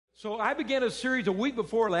So I began a series a week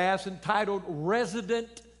before last entitled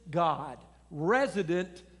Resident God.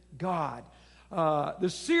 Resident God. The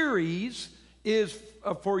series is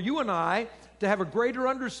for you and I to have a greater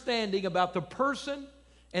understanding about the person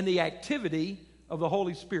and the activity of the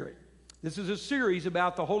Holy Spirit. This is a series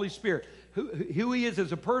about the Holy Spirit, who He is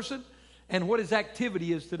as a person and what His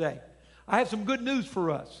activity is today. I have some good news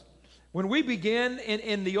for us. When we begin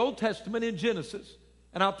in the Old Testament in Genesis,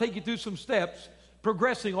 and I'll take you through some steps,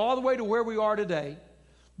 progressing all the way to where we are today,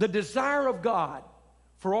 the desire of God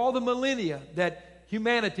for all the millennia that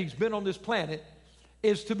humanity's been on this planet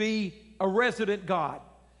is to be a resident God,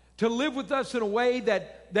 to live with us in a way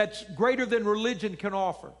that's greater than religion can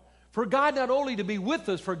offer. For God not only to be with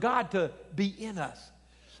us, for God to be in us.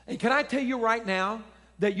 And can I tell you right now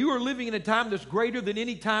that you are living in a time that's greater than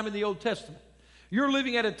any time in the Old Testament. You're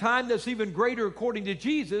living at a time that's even greater, according to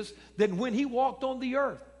Jesus, than when He walked on the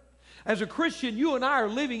earth. As a Christian, you and I are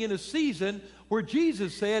living in a season where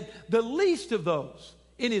Jesus said the least of those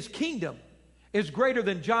in His kingdom is greater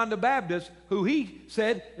than John the Baptist, who He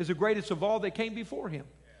said is the greatest of all that came before Him.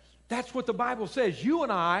 That's what the Bible says. You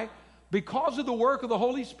and I, because of the work of the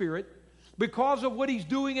Holy Spirit, because of what He's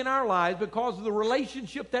doing in our lives, because of the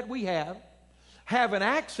relationship that we have an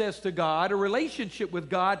access to God, a relationship with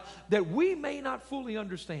God that we may not fully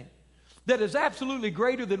understand, that is absolutely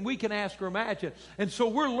greater than we can ask or imagine. And so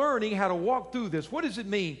we're learning how to walk through this. What does it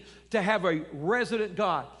mean to have a resident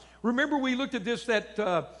God? Remember, we looked at this that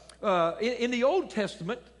in the Old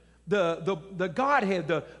Testament, the Godhead,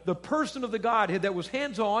 the person of the Godhead that was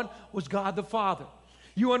hands-on was God the Father.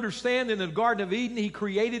 You understand, in the Garden of Eden, He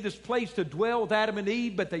created this place to dwell with Adam and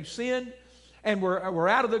Eve, but they sinned, and we're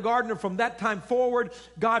out of the garden. And from that time forward,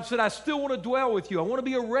 God said, I still want to dwell with you. I want to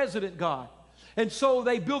be a resident God. And so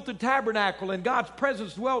they built the tabernacle, and God's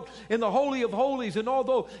presence dwelt in the Holy of Holies. And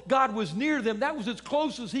although God was near them, that was as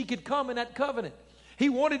close as He could come in that covenant. He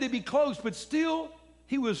wanted to be close, but still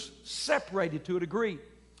He was separated to a degree.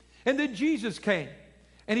 And then Jesus came,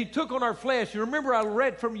 and He took on our flesh. You remember I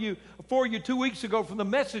read for you 2 weeks ago from the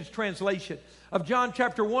Message translation of John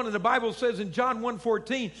chapter 1. And the Bible says in John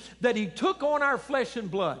 1:14 that He took on our flesh and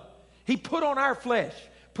blood. He put on our flesh,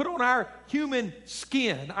 put on our human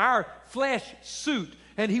skin, our flesh suit,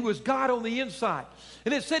 and He was God on the inside.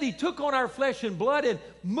 And it said He took on our flesh and blood and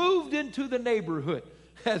moved into the neighborhood,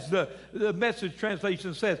 as the Message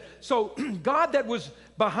translation says. So God that was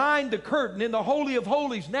behind the curtain in the Holy of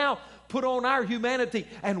Holies now put on our humanity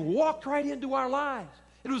and walked right into our lives.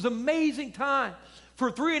 It was an amazing time.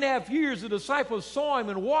 For 3.5 years, the disciples saw Him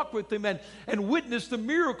and walked with Him and witnessed the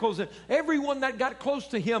miracles. And everyone that got close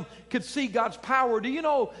to Him could see God's power. Do you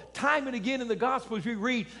know, time and again in the Gospels we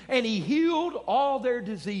read, and He healed all their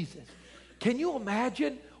diseases. Can you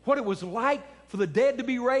imagine what it was like for the dead to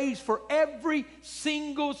be raised? For every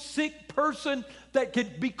single sick person that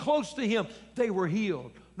could be close to Him, they were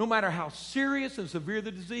healed, no matter how serious and severe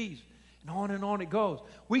the disease. And on it goes.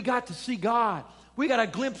 We got to see God. We got a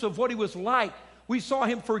glimpse of what He was like. We saw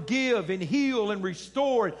Him forgive and heal and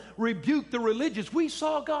restore and rebuke the religious. We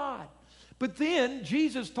saw God. But then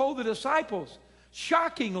Jesus told the disciples,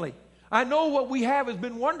 shockingly, I know what we have has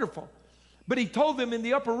been wonderful. But He told them in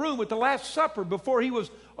the upper room at the Last Supper before He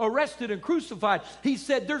was arrested and crucified, He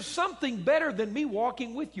said, there's something better than me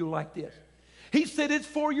walking with you like this. He said, it's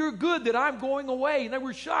for your good that I'm going away. And they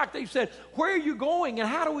were shocked. They said, where are you going and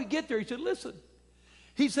how do we get there? He said, listen.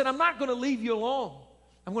 He said, I'm not going to leave you alone.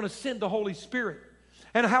 I'm going to send the Holy Spirit.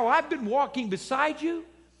 And how I've been walking beside you,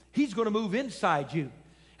 He's going to move inside you.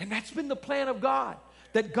 And that's been the plan of God.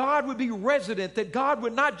 That God would be resident, that God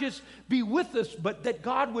would not just be with us, but that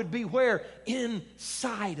God would be where?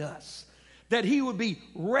 Inside us. That He would be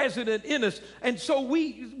resident in us. And so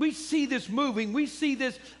we see this moving, we see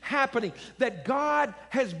this happening, that God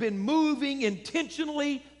has been moving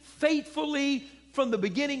intentionally, faithfully from the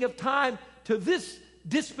beginning of time to this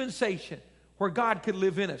dispensation where God could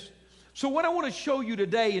live in us. So what I want to show you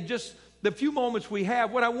today in just the few moments we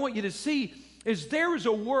have, what I want you to see is there is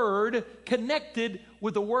a word connected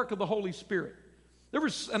with the work of the Holy Spirit. There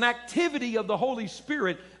is an activity of the Holy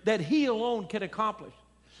Spirit that He alone can accomplish.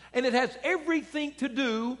 And it has everything to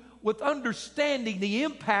do with understanding the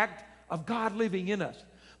impact of God living in us.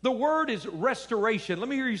 The word is restoration. Let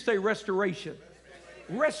me hear you say restoration.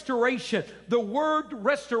 Restoration. The word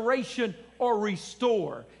restoration or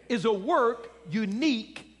restore is a work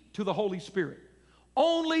unique to the Holy Spirit.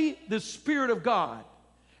 Only the Spirit of God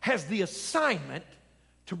has the assignment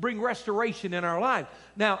to bring restoration in our life.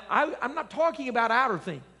 Now, I'm not talking about outer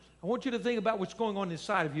things. I want you to think about what's going on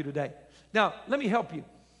inside of you today. Now, let me help you.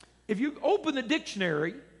 If you open the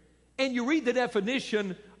dictionary and you read the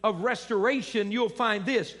definition of restoration, you'll find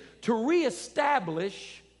this: to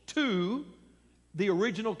reestablish to the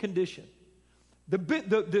original condition.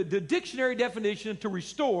 The dictionary definition to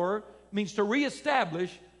restore means to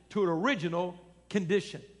reestablish to an original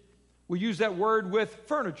condition. We use that word with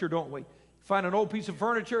furniture, don't we? Find an old piece of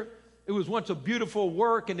furniture. It was once a beautiful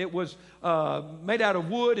work, and it was made out of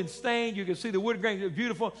wood and stained. You can see the wood grain. It was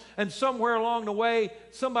beautiful. And somewhere along the way,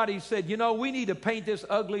 somebody said, you know, we need to paint this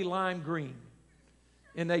ugly lime green.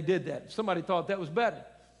 And they did that. Somebody thought that was better.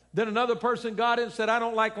 Then another person got it and said, I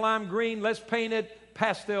don't like lime green. Let's paint it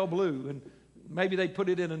pastel blue. And maybe they put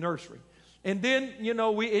it in a nursery. And then, you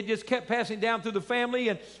know, it just kept passing down through the family,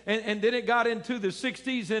 and then it got into the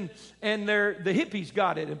 60s, and the hippies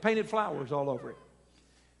got it and painted flowers all over it.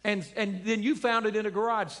 And then you found it in a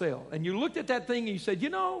garage sale, and you looked at that thing and you said, you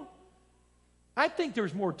know, I think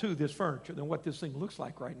there's more to this furniture than what this thing looks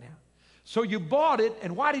like right now. So you bought it,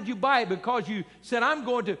 and why did you buy it? Because you said,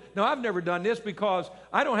 no, I've never done this because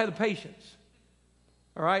I don't have the patience.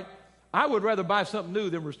 All right? I would rather buy something new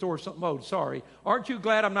than restore something old. Sorry. Aren't you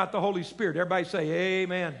glad I'm not the Holy Spirit? Everybody say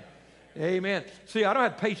amen. Amen. See, I don't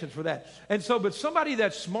have patience for that. And so, but somebody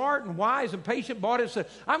that's smart and wise and patient bought it and said,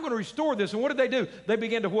 I'm going to restore this. And what did they do? They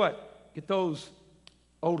began to what? Get those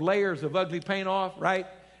old layers of ugly paint off, right?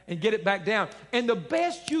 And get it back down. And the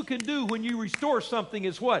best you can do when you restore something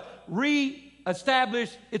is what?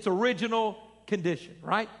 Re-establish its original condition,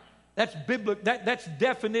 right? That's biblical. That's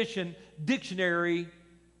definition, dictionary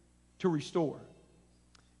to restore.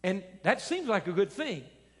 And that seems like a good thing.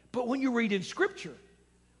 But when you read in Scripture,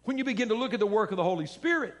 when you begin to look at the work of the Holy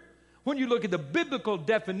Spirit, when you look at the biblical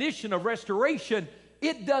definition of restoration,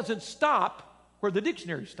 it doesn't stop where the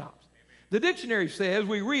dictionary stops. The dictionary says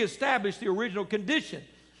we reestablish the original condition.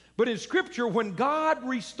 But in Scripture, when God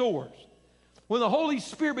restores, when the Holy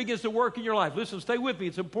Spirit begins to work in your life, listen, stay with me,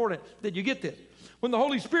 it's important that you get this. When the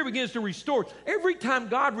Holy Spirit begins to restore, every time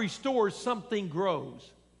God restores, something grows.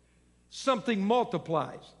 Something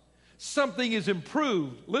multiplies. Something is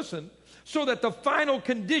improved. Listen, so that the final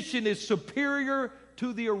condition is superior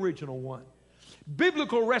to the original one.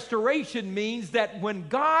 Biblical restoration means that when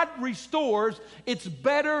God restores, it's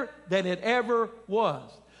better than it ever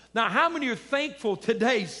was. Now, how many are thankful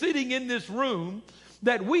today, sitting in this room,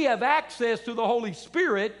 that we have access to the Holy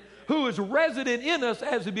Spirit who is resident in us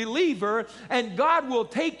as a believer, and God will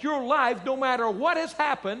take your life no matter what has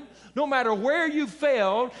happened, no matter where you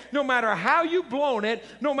failed, no matter how you've blown it,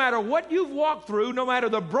 no matter what you've walked through, no matter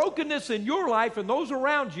the brokenness in your life and those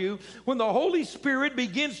around you, when the Holy Spirit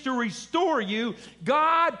begins to restore you,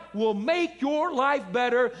 God will make your life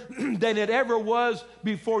better than it ever was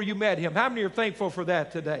before you met Him. How many are thankful for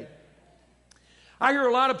that today? I hear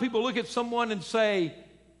a lot of people look at someone and say,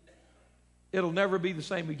 it'll never be the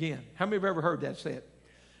same again. How many have ever heard that said?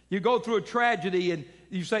 You go through a tragedy and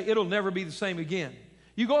you say, it'll never be the same again.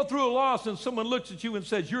 You go through a loss and someone looks at you and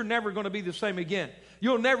says, you're never going to be the same again.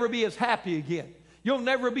 You'll never be as happy again. You'll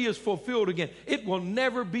never be as fulfilled again. It will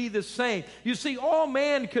never be the same. You see, all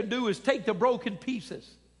man can do is take the broken pieces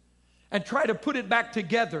and try to put it back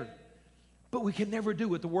together. But we can never do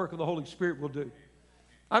what the work of the Holy Spirit will do.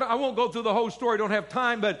 I won't go through the whole story, don't have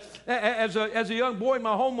time, but as a young boy in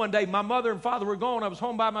my home one day, my mother and father were gone. I was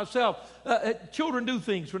home by myself. Children do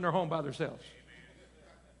things when they're home by themselves,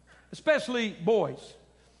 especially boys.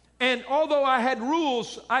 And although I had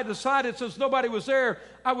rules, I decided since nobody was there,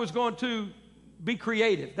 I was going to be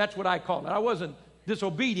creative. That's what I call it. I wasn't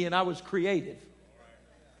disobedient, I was creative.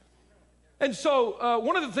 And so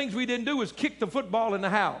one of the things we didn't do was kick the football in the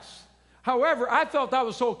house. However, I felt I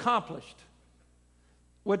was so accomplished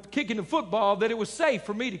with kicking the football that it was safe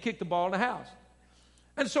for me to kick the ball in the house.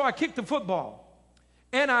 And so I kicked the football.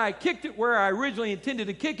 And I kicked it where I originally intended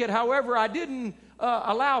to kick it. However, I didn't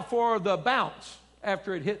allow for the bounce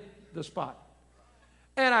after it hit the spot.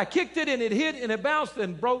 And I kicked it and it hit and it bounced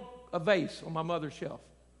and broke a vase on my mother's shelf.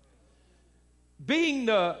 Being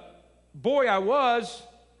the boy I was,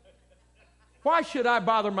 why should I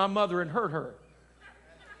bother my mother and hurt her?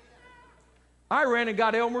 I ran and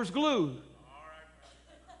got Elmer's glue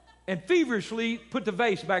and feverishly put the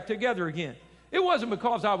vase back together again. It wasn't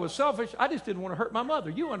because I was selfish. I just didn't want to hurt my mother.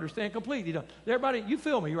 You understand completely. Everybody, you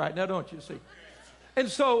feel me right now, don't you? See? And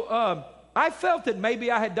so I felt that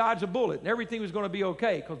maybe I had dodged a bullet and everything was going to be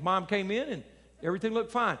okay because Mom came in and everything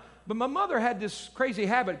looked fine. But my mother had this crazy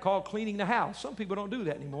habit called cleaning the house. Some people don't do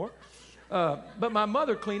that anymore. But my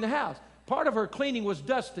mother cleaned the house. Part of her cleaning was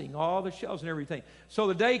dusting all the shelves and everything. So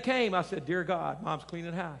the day came, I said, dear God, Mom's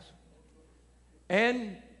cleaning the house.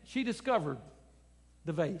 And she discovered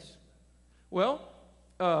the vase. Well,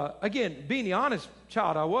 again, being the honest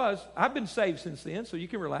child I was, I've been saved since then, so you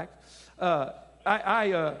can relax.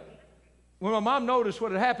 I when my mom noticed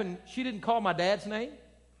what had happened, she didn't call my dad's name.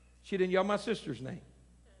 She didn't yell my sister's name.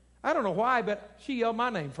 I don't know why, but she yelled my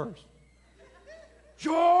name first.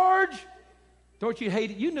 George! Don't you hate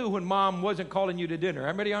it? You knew when Mom wasn't calling you to dinner.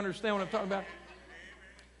 Everybody understand what I'm talking about?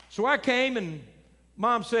 So I came and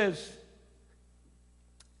Mom says,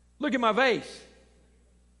 look at my vase.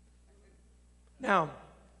 Now,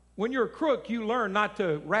 when you're a crook, you learn not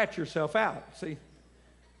to rat yourself out, see?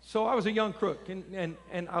 So I was a young crook, and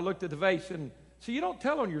I looked at the vase, and so you don't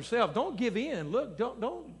tell on yourself. Don't give in. Look,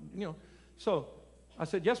 don't, you know. So I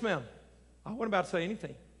said, yes, ma'am. I wasn't about to say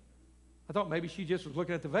anything. I thought maybe she just was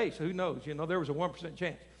looking at the vase. Who knows? You know, there was a 1%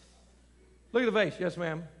 chance. Look at the vase. Yes,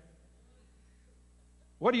 ma'am.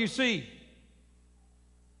 What do you see?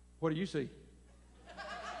 What do you see?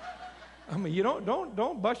 I mean, you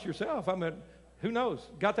don't bust yourself. I mean, who knows?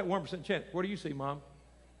 Got that 1% chance. What do you see, Mom?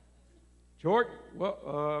 George,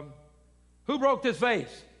 well, who broke this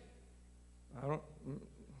vase? I don't.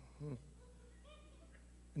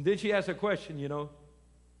 And then she asked a question, you know.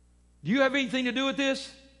 Do you have anything to do with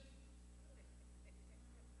this?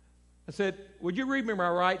 I said, would you read me my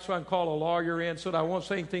rights so I can call a lawyer in so that I won't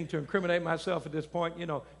say anything to incriminate myself at this point? You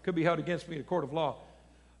know, could be held against me in a court of law.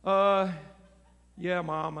 Yeah,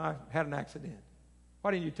 Mom, I had an accident.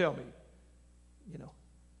 Why didn't you tell me? You know,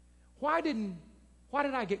 why did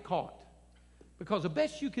I get caught? Because the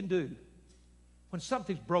best you can do when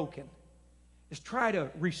something's broken is try to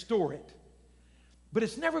restore it. But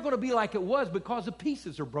it's never going to be like it was because the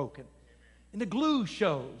pieces are broken. And the glue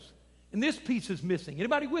shows. And this piece is missing.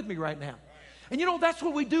 Anybody with me right now? And you know, that's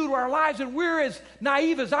what we do to our lives. And we're as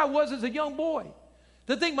naive as I was as a young boy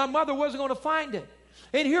to think my mother wasn't going to find it.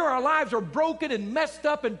 And here our lives are broken and messed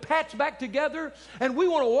up and patched back together. And we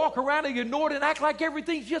want to walk around and ignore it and act like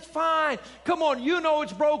everything's just fine. Come on, you know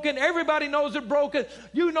it's broken. Everybody knows it's broken.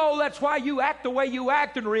 You know that's why you act the way you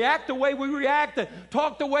act and react the way we react and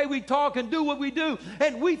talk the way we talk and do what we do.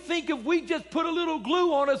 And we think if we just put a little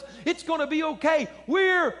glue on us, it's going to be okay.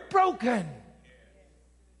 We're broken.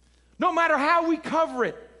 No matter how we cover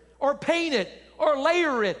it or paint it or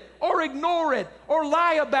layer it, or ignore it, or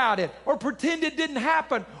lie about it, or pretend it didn't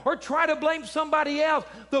happen, or try to blame somebody else.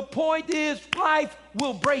 The point is, life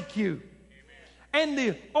will break you. Amen. And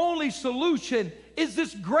the only solution is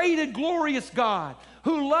this great and glorious God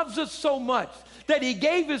who loves us so much that He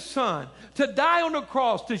gave His Son to die on the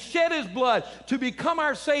cross, to shed His blood, to become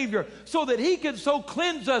our Savior, so that He can so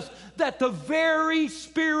cleanse us that the very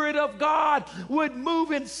Spirit of God would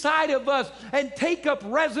move inside of us and take up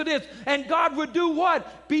residence. And God would do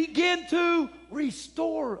what? Begin to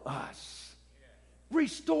restore us.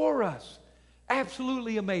 Restore us.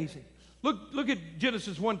 Absolutely amazing. Look at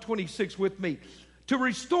Genesis 1:26 with me. To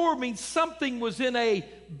restore means something was in a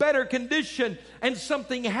better condition and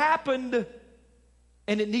something happened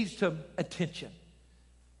and it needs some attention.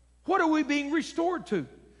 What are we being restored to?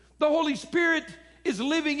 The Holy Spirit is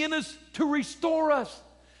living in us to restore us.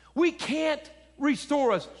 We can't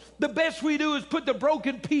restore us. The best we do is put the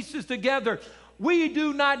broken pieces together. We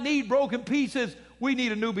do not need broken pieces. We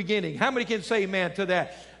need a new beginning. How many can say amen to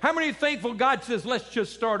that? How many are thankful God says, let's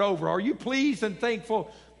just start over? Are you pleased and thankful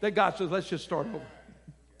that God says, let's just start over?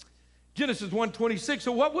 Genesis 1:26.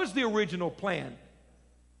 So what was the original plan?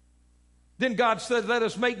 Then God said, let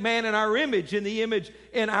us make man in our image,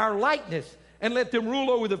 in our likeness, and let them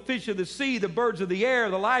rule over the fish of the sea, the birds of the air,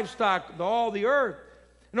 the livestock, all the earth,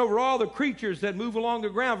 and over all the creatures that move along the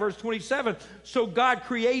ground. Verse 27. So God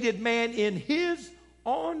created man in His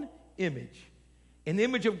own image. In the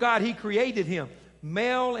image of God, He created him.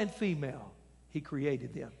 Male and female, He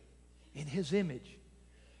created them in His image.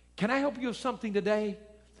 Can I help you with something today?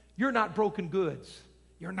 You're not broken goods.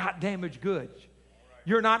 You're not damaged goods.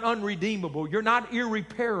 You're not unredeemable. You're not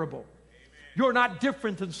irreparable. You're not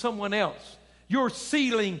different than someone else. Your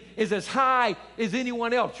ceiling is as high as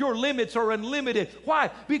anyone else. Your limits are unlimited. Why?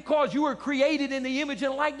 Because you were created in the image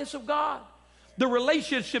and likeness of God. The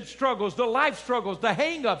relationship struggles, the life struggles, the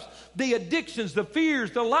hang-ups, the addictions, the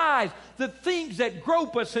fears, the lies, the things that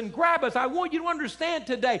grope us and grab us. I want you to understand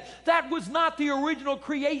today, that was not the original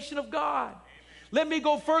creation of God. Let me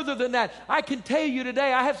go further than that. I can tell you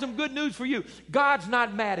today, I have some good news for you. God's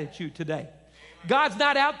not mad at you today. God's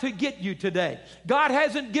not out to get you today. God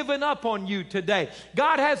hasn't given up on you today.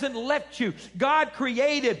 God hasn't left you. God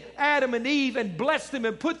created Adam and Eve and blessed them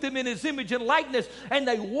and put them in His image and likeness, and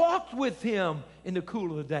they walked with Him in the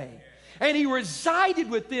cool of the day. And he resided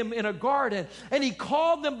with them in a garden. And he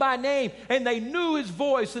called them by name. And they knew his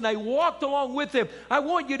voice. And they walked along with him. I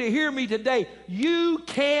want you to hear me today. You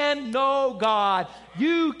can know God.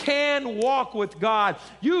 You can walk with God.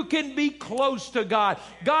 You can be close to God.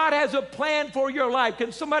 God has a plan for your life.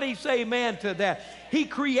 Can somebody say amen to that? He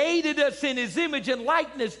created us in his image and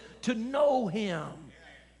likeness to know him,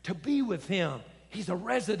 to be with him. He's a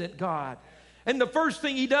resident God. And the first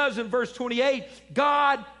thing he does in verse 28,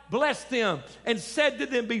 God blessed them and said to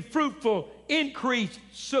them, be fruitful, increase,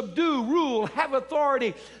 subdue, rule, have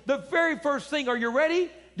authority. The very first thing, are you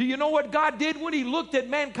ready? Do you know what God did when he looked at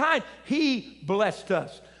mankind? He blessed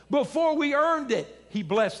us. Before we earned it, he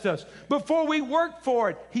blessed us. Before we worked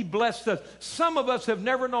for it, he blessed us. Some of us have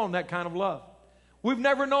never known that kind of love. We've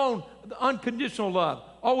never known unconditional love.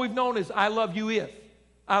 All we've known is I love you if,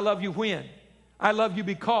 I love you when, I love you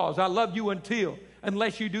because, I love you until,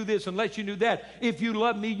 unless you do this, unless you do that. If you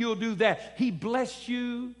love me, you'll do that. He blessed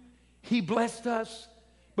you. He blessed us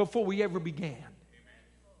before we ever began.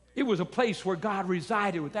 It was a place where God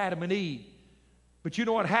resided with Adam and Eve. But you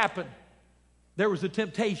know what happened? There was a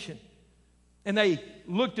temptation. And they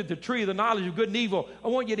looked at the tree of the knowledge of good and evil. I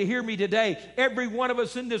want you to hear me today. Every one of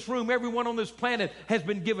us in this room, everyone on this planet has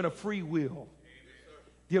been given a free will.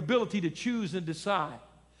 The ability to choose and decide.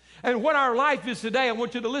 And what our life is today, I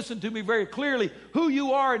want you to listen to me very clearly. Who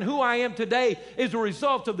you are and who I am today is a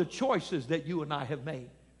result of the choices that you and I have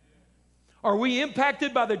made. Are we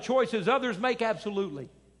impacted by the choices others make? Absolutely.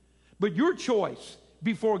 But your choice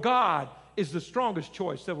before God is the strongest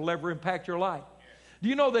choice that will ever impact your life. Do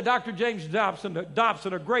you know that Dr. James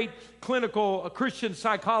Dobson, a great clinical Christian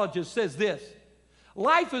psychologist, says this?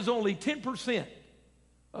 Life is only 10%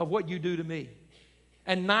 of what you do to me,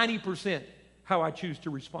 and 90% how I choose to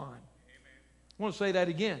respond. Amen. I want to say that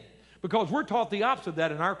again, because we're taught the opposite of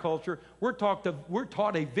that in our culture. We're taught a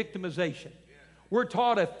victimization. Yeah. We're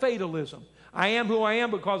taught a fatalism. I am who I am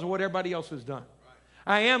because of what everybody else has done. Right.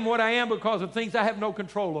 I am what I am because of things I have no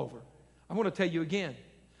control over. I want to tell you again.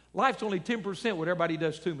 Life's only 10% what everybody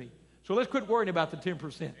does to me. So let's quit worrying about the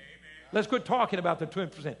 10%. Amen. Let's quit talking about the 10%.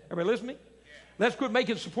 Everybody listen to me? Yeah. Let's quit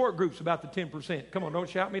making support groups about the 10%. Come on, don't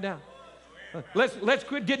shout me down. Let's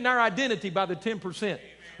quit getting our identity by the 10%. Amen.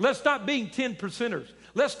 Let's stop being 10%ers.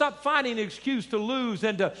 Let's stop finding an excuse to lose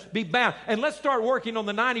and to be bound. And let's start working on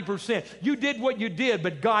the 90%. You did what you did,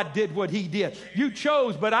 but God did what he did. You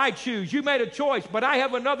chose, but I choose. You made a choice, but I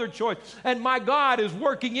have another choice. And my God is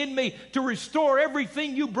working in me to restore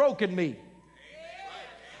everything you broke in me.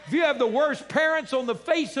 If you have the worst parents on the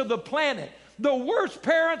face of the planet, the worst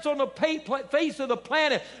parents on the face of the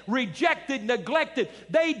planet, rejected, neglected.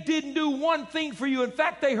 They didn't do one thing for you. In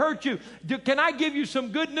fact, they hurt you. Can I give you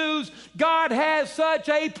some good news? God has such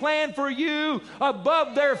a plan for you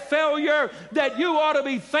above their failure that you ought to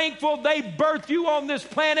be thankful they birthed you on this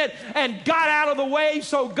planet and got out of the way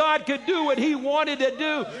so God could do what he wanted to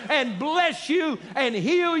do and bless you and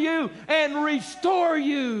heal you and restore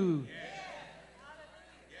you.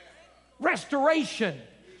 Restoration.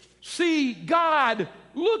 See, God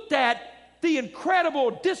looked at the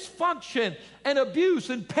incredible dysfunction and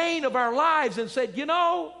abuse and pain of our lives and said, you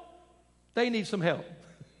know, they need some help.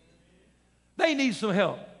 They need some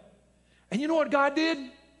help. And you know what God did?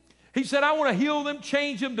 He said, I want to heal them,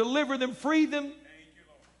 change them, deliver them, free them.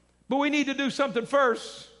 But we need to do something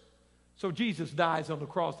first. So Jesus dies on the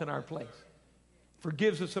cross in our place,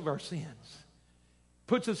 forgives us of our sins,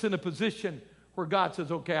 puts us in a position where God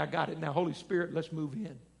says, okay, I got it. Now, Holy Spirit, let's move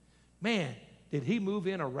in. Man, did he move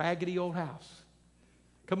in a raggedy old house?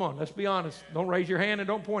 Come on, let's be honest. Don't raise your hand and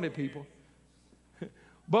don't point at people.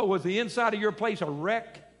 But was the inside of your place a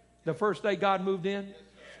wreck the first day God moved in?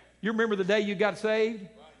 You remember the day you got saved?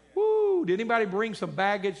 Woo! Did anybody bring some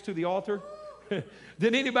baggage to the altar?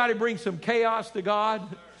 Did anybody bring some chaos to God?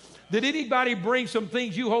 Did anybody bring some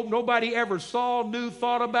things you hope nobody ever saw, knew,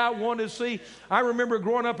 thought about, wanted to see? I remember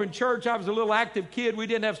growing up in church, I was a little active kid. We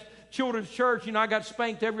didn't have children's church. You know, I got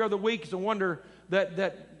spanked every other week. It's a wonder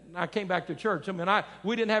that I came back to church. I mean,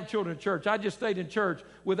 we didn't have children's church. I just stayed in church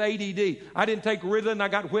with ADD. I didn't take Ritalin. I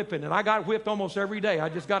got whipping, and I got whipped almost every day. I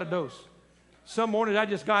just got a dose. Some mornings I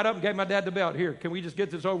just got up and gave my dad the belt. Here, can we just get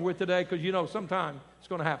this over with today? Because, you know, sometime it's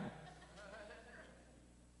going to happen.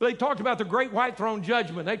 But they talked about the great white throne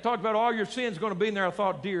judgment. They talked about all your sins going to be in there. I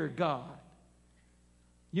thought, dear God.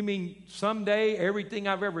 You mean someday everything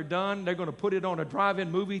I've ever done, they're going to put it on a drive-in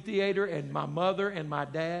movie theater, and my mother and my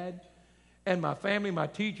dad and my family, my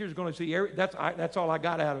teachers, going to see that's all I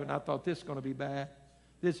got out of it. And I thought, this is going to be bad.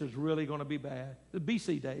 This is really going to be bad. The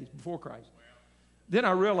BC days, before Christ. Then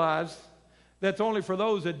I realized that's only for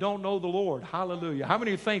those that don't know the Lord. Hallelujah. How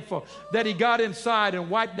many are thankful that he got inside and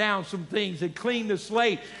wiped down some things and cleaned the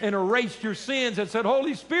slate and erased your sins and said,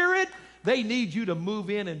 Holy Spirit, they need you to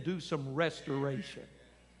move in and do some restoration.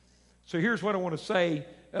 So here's what I want to say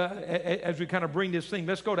as we kind of bring this thing.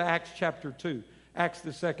 Let's go to Acts chapter 2. Acts,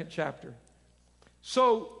 the 2nd chapter.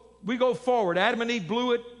 So we go forward. Adam and Eve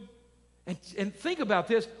blew it. And think about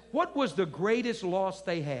this. What was the greatest loss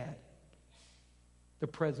they had? The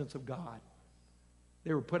presence of God.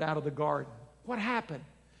 They were put out of the garden. What happened?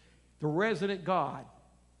 The resident God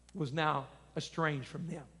was now estranged from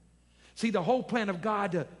them. See, the whole plan of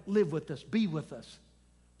God to live with us, be with us,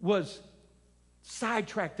 was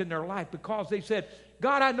sidetracked in their life because they said,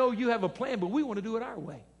 God, I know you have a plan, but we want to do it our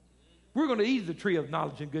way. We're going to eat the tree of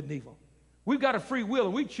knowledge and good and evil. We've got a free will,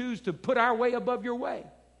 and we choose to put our way above your way.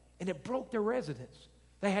 And it broke their residence.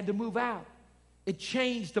 They had to move out. It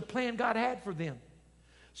changed the plan God had for them.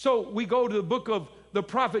 So we go to the book of the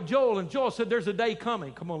prophet Joel, and Joel said, there's a day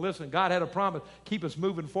coming. Come on, listen. God had a promise. Keep us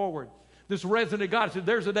moving forward. This resident God said,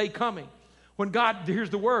 there's a day coming when God, here's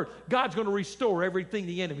the word, God's going to restore everything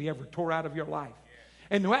the enemy ever tore out of your life.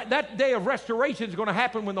 And that day of restoration is going to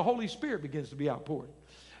happen when the Holy Spirit begins to be outpoured.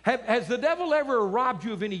 Has the devil ever robbed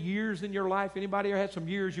you of any years in your life? Anybody ever had some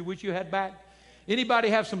years you wish you had back? Anybody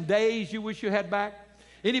have some days you wish you had back?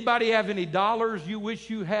 Anybody have any dollars you wish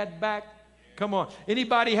you had back? Come on.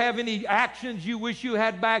 Anybody have any actions you wish you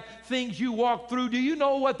had back? Things you walked through? Do you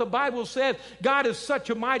know what the Bible says? God is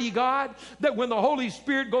such a mighty God that when the Holy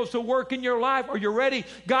Spirit goes to work in your life, are you ready?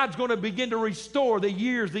 God's going to begin to restore the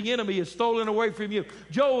years the enemy has stolen away from you.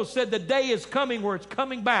 Joel said the day is coming where it's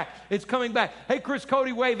coming back. It's coming back. Hey, Chris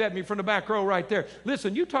Cody, wave at me from the back row right there.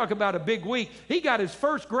 Listen, you talk about a big week. He got his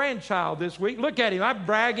first grandchild this week. Look at him. I'm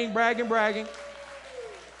bragging.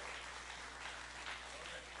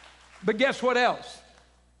 But guess what else?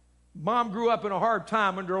 Mom grew up in a hard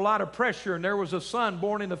time under a lot of pressure, and there was a son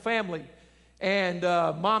born in the family. And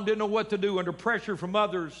mom didn't know what to do under pressure from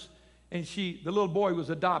others, and the little boy was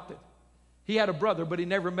adopted. He had a brother, but he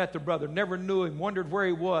never met the brother, never knew him, wondered where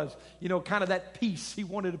he was, kind of that peace he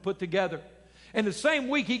wanted to put together. And the same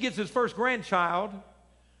week he gets his first grandchild,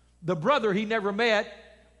 the brother he never met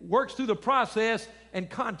works through the process and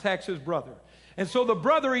contacts his brother. And so the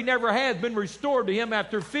brother he never had has been restored to him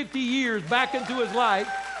after 50 years back into his life.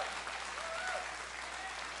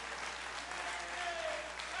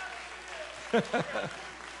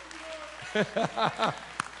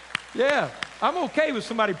 Yeah, I'm okay with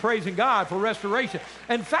somebody praising God for restoration.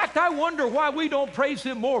 In fact, I wonder why we don't praise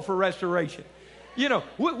him more for restoration.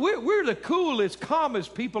 We're the coolest,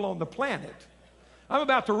 calmest people on the planet. I'm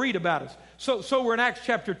about to read about us. So we're in Acts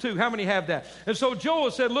chapter 2. How many have that? And so Joel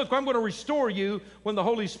said, look, I'm going to restore you when the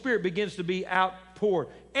Holy Spirit begins to be outpoured.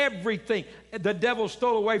 Everything the devil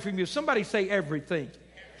stole away from you. Somebody say everything.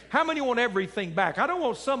 How many want everything back? I don't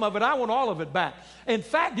want some of it. I want all of it back. In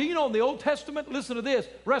fact, do you know in the Old Testament, listen to this,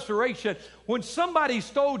 restoration, when somebody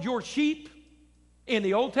stole your sheep in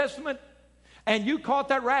the Old Testament and you caught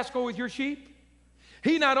that rascal with your sheep,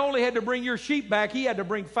 he not only had to bring your sheep back, he had to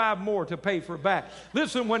bring 5 more to pay for it back.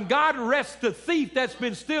 Listen, when God arrests the thief that's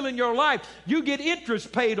been stealing your life, you get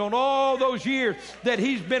interest paid on all those years that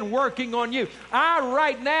he's been working on you.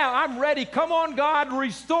 Right now, I'm ready. Come on, God,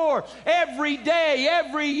 restore every day,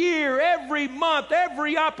 every year, every month,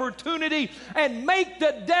 every opportunity, and make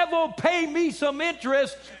the devil pay me some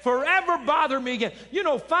interest, forever bother me again.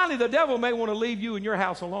 Finally, the devil may want to leave you in your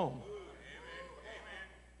house alone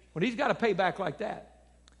when he's got to pay back like that.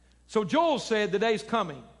 So Joel said the day's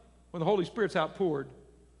coming when the Holy Spirit's outpoured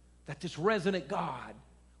that this resident God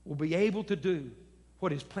will be able to do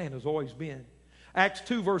what his plan has always been. Acts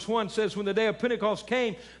 2 verse 1 says, when the day of Pentecost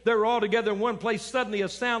came, they were all together in one place. Suddenly a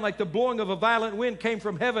sound like the blowing of a violent wind came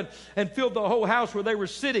from heaven and filled the whole house where they were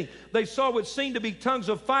sitting. They saw what seemed to be tongues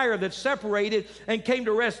of fire that separated and came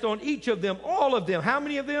to rest on each of them. All of them. How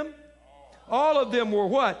many of them? All of them were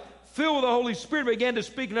what? Filled with the Holy Spirit, began to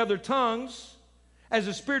speak in other tongues as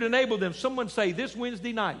the Spirit enabled them. Someone say, this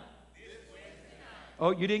Wednesday night.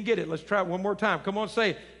 Oh, you didn't get it. Let's try it one more time. Come on,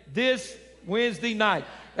 say it. This Wednesday night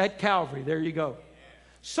at Calvary. There you go.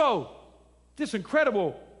 So, this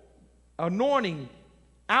incredible anointing,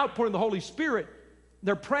 outpouring of the Holy Spirit,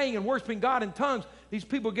 they're praying and worshiping God in tongues. These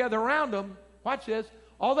people gather around them. Watch this.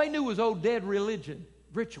 All they knew was old dead religion,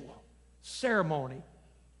 ritual, ceremony,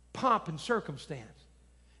 pomp and circumstance.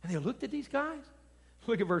 And they looked at these guys.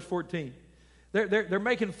 Look at verse 14. They're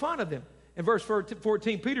making fun of them. In verse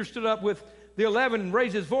 14, Peter stood up with the 11 and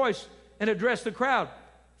raised his voice and addressed the crowd.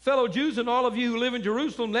 Fellow Jews and all of you who live in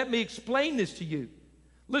Jerusalem, let me explain this to you.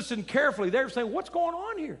 Listen carefully. They're saying, what's going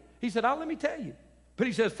on here? He said, let me tell you. But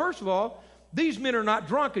he says, first of all, These men are not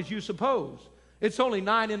drunk as you suppose. It's only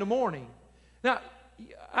 9 in the morning. Now,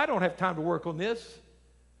 I don't have time to work on this,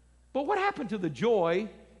 but what happened to the joy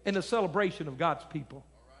and the celebration of God's people?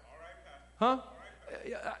 Huh?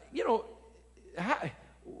 You know,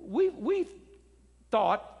 we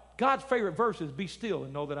thought God's favorite verse is be still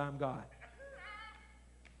and know that I'm God.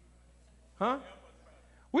 Huh?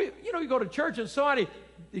 You go to church and somebody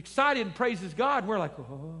excited and praises God, and we're like,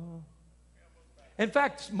 oh. In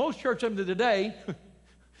fact, most church under today,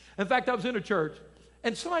 in fact, I was in a church,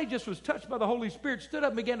 and somebody just was touched by the Holy Spirit, stood up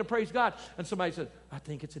and began to praise God, and somebody said, I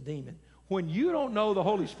think it's a demon. When you don't know the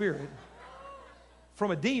Holy Spirit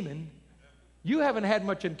from a demon, you haven't had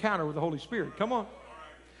much encounter with the Holy Spirit. Come on.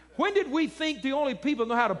 When did we think the only people who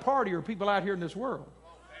know how to party are people out here in this world?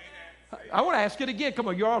 I want to ask it again. Come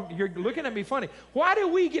on, you're looking at me funny. Why are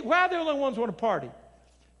the only ones who want to party?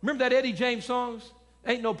 Remember that Eddie James songs?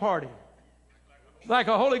 Ain't no party like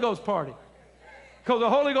a Holy Ghost party. Because a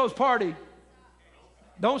Holy Ghost party,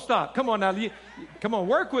 don't stop. Come on now. Come on,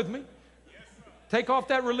 work with me. Take off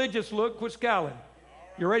that religious look. Quit scowling.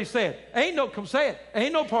 You ready to say it? Come say it.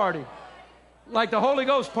 Ain't no party like the Holy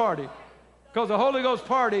Ghost party. Because the Holy Ghost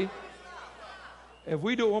party, if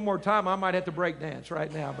we do it one more time, I might have to break dance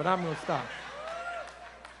right now, but I'm going to stop.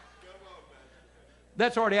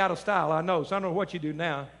 That's already out of style, I know, so I don't know what you do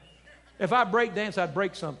now. If I break dance, I'd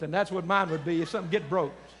break something. That's what mine would be if something get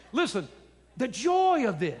broke. Listen, the joy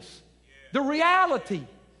of this, the reality,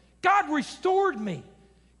 God restored me.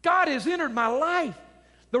 God has entered my life.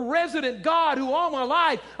 The resident God who all my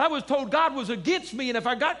life I was told God was against me, and if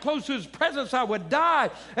I got close to His presence I would die.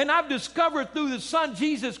 And I've discovered through the Son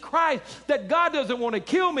Jesus Christ that God doesn't want to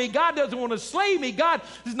kill me. God doesn't want to slay me. God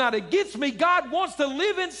is not against me. God wants to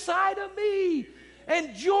live inside of me.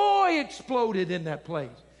 And joy exploded in that place.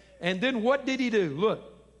 And then what did He do? Look,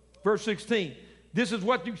 verse 16. This is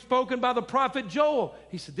what you've spoken by the prophet Joel.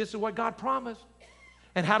 He said, this is what God promised.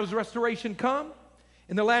 And how does restoration come?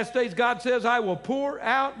 In the last days, God says, I will pour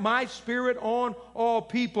out my Spirit on all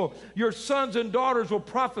people. Your sons and daughters will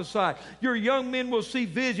prophesy. Your young men will see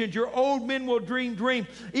visions. Your old men will dream dreams.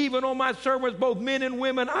 Even on my servants, both men and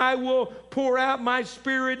women, I will pour out my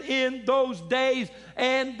Spirit in those days,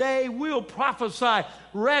 and they will prophesy.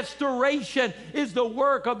 Restoration is the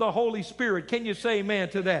work of the Holy Spirit. Can you say amen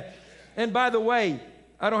to that? And by the way,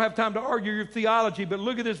 I don't have time to argue your theology, but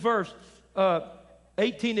look at this verse.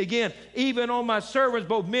 18 again, even on my servants,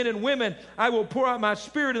 both men and women, I will pour out my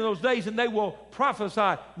Spirit in those days, and they will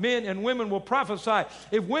prophesy. Men and women will prophesy.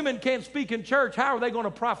 If women can't speak in church, how are they going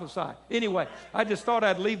to prophesy? Anyway, I just thought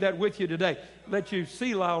I'd leave that with you today. Let you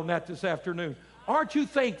see on that this afternoon. Aren't you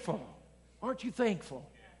thankful? Aren't you thankful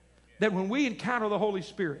that when we encounter the Holy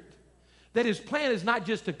Spirit, that His plan is not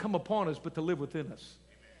just to come upon us, but to live within us?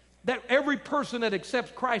 That every person that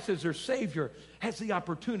accepts Christ as their Savior has the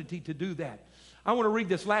opportunity to do that. I want to read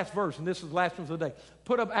this last verse, and this is the last one for the day.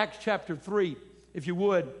 Put up Acts chapter 3, if you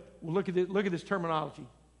would. We'll look at this terminology.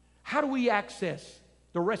 How do we access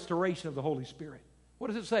the restoration of the Holy Spirit? What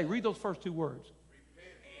does it say? Read those first two words.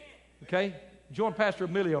 Okay? Join Pastor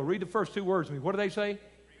Emilio. Read the first two words with me. What do they say?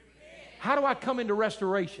 How do I come into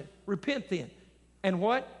restoration? Repent then. And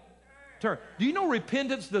what? Turn. Do you know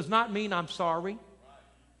repentance does not mean I'm sorry?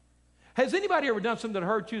 Has anybody ever done something that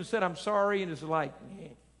hurt you and said, I'm sorry, and it's like, yeah.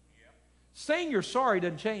 Saying you're sorry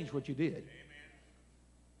doesn't change what you did.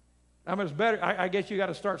 I mean, it's better. I guess you got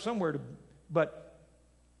to start somewhere. But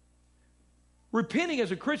repenting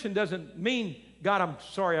as a Christian doesn't mean, God, I'm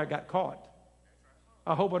sorry I got caught.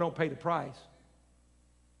 I hope I don't pay the price.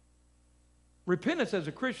 Repentance as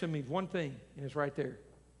a Christian means one thing, and it's right there.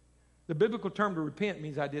 The biblical term to repent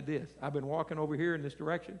means I did this. I've been walking over here in this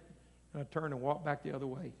direction, and I turn and walk back the other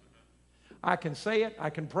way. I can say it, I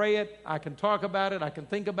can pray it, I can talk about it, I can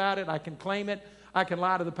think about it, I can claim it, I can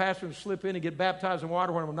lie to the pastor and slip in and get baptized in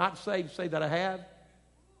water when I'm not saved, say that I have.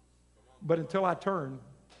 But until I turn,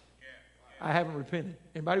 I haven't repented.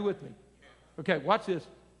 Anybody with me? Okay, watch this.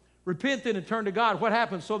 Repent then and turn to God. What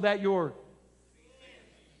happens so that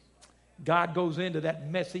God goes into that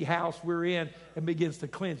messy house we're in and begins to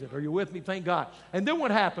cleanse it. Are you with me? Thank God. And then what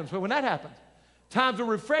happens? Well, when that happens, times of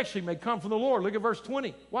refreshing may come from the Lord. Look at verse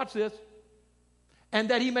 20. Watch this. And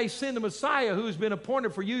that He may send the Messiah who has been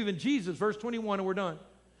appointed for you, even Jesus. Verse 21, and we're done.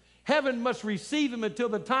 Heaven must receive Him until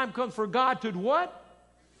the time comes for God to what?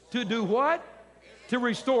 To do what? To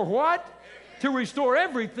restore what? to restore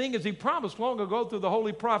everything as he promised long ago through the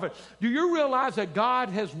holy prophet. Do you realize that God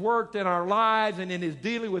has worked in our lives and in his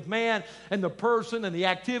dealing with man and the person and the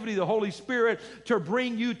activity of the Holy Spirit to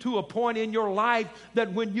bring you to a point in your life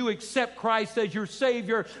that when you accept Christ as your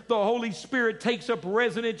Savior, the Holy Spirit takes up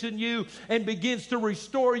residence in you and begins to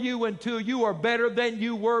restore you until you are better than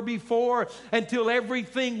you were before, until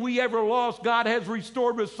everything we ever lost, God has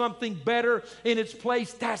restored with something better in its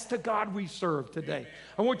place. That's the God we serve today.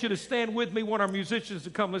 I want you to stand with me. I want our musicians to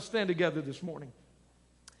come. Let's stand together this morning.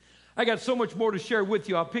 I got so much more to share with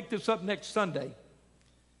you. I'll pick this up next Sunday.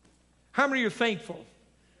 How many are thankful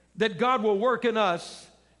that God will work in us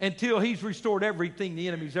until he's restored everything the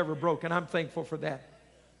enemy's ever broken? I'm thankful for that.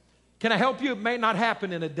 Can I help you? It may not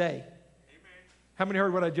happen in a day. Amen. How many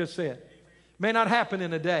heard what I just said? Amen. May not happen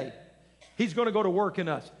in a day. He's going to go to work in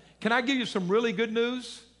us. Can I give you some really good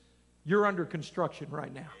news? You're under construction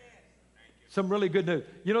right now. Some really good news.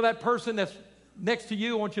 You know that person that's next to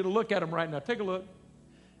you? I want you to look at them right now. Take a look.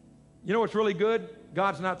 You know what's really good?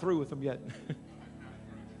 God's not through with them yet.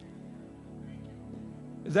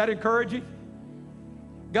 Is that encouraging?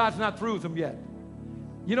 God's not through with them yet.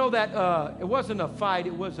 You know that it wasn't a fight,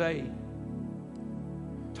 it was a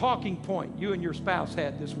talking point you and your spouse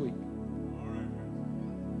had this week.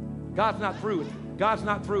 God's not through with them. God's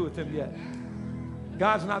not through with them yet.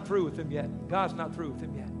 God's not through with them yet. God's not through with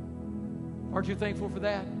them yet. Aren't you thankful for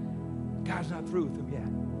that? God's not through with them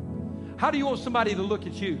yet. How do you want somebody to look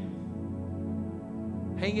at you?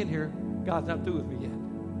 Hang in here. God's not through with me yet.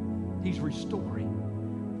 He's restoring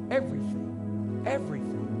everything,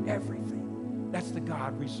 everything, everything. That's the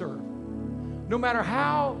God we serve. No matter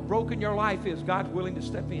how broken your life is, God's willing to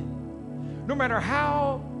step in. No matter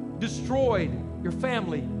how destroyed your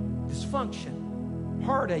family, dysfunction,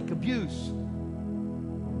 heartache, abuse,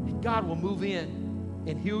 and God will move in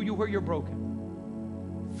and heal you where you're broken,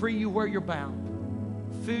 free you where you're bound,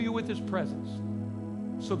 fill you with his presence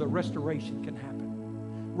so that restoration can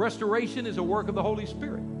happen. Restoration is a work of the Holy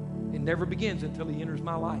Spirit. It never begins until he enters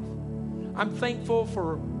my life. I'm thankful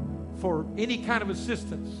for any kind of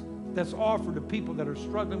assistance that's offered to people that are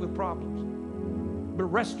struggling with problems. But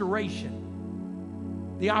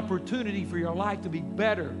restoration, the opportunity for your life to be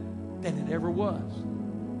better than it ever was,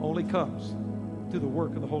 only comes through the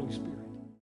work of the Holy Spirit.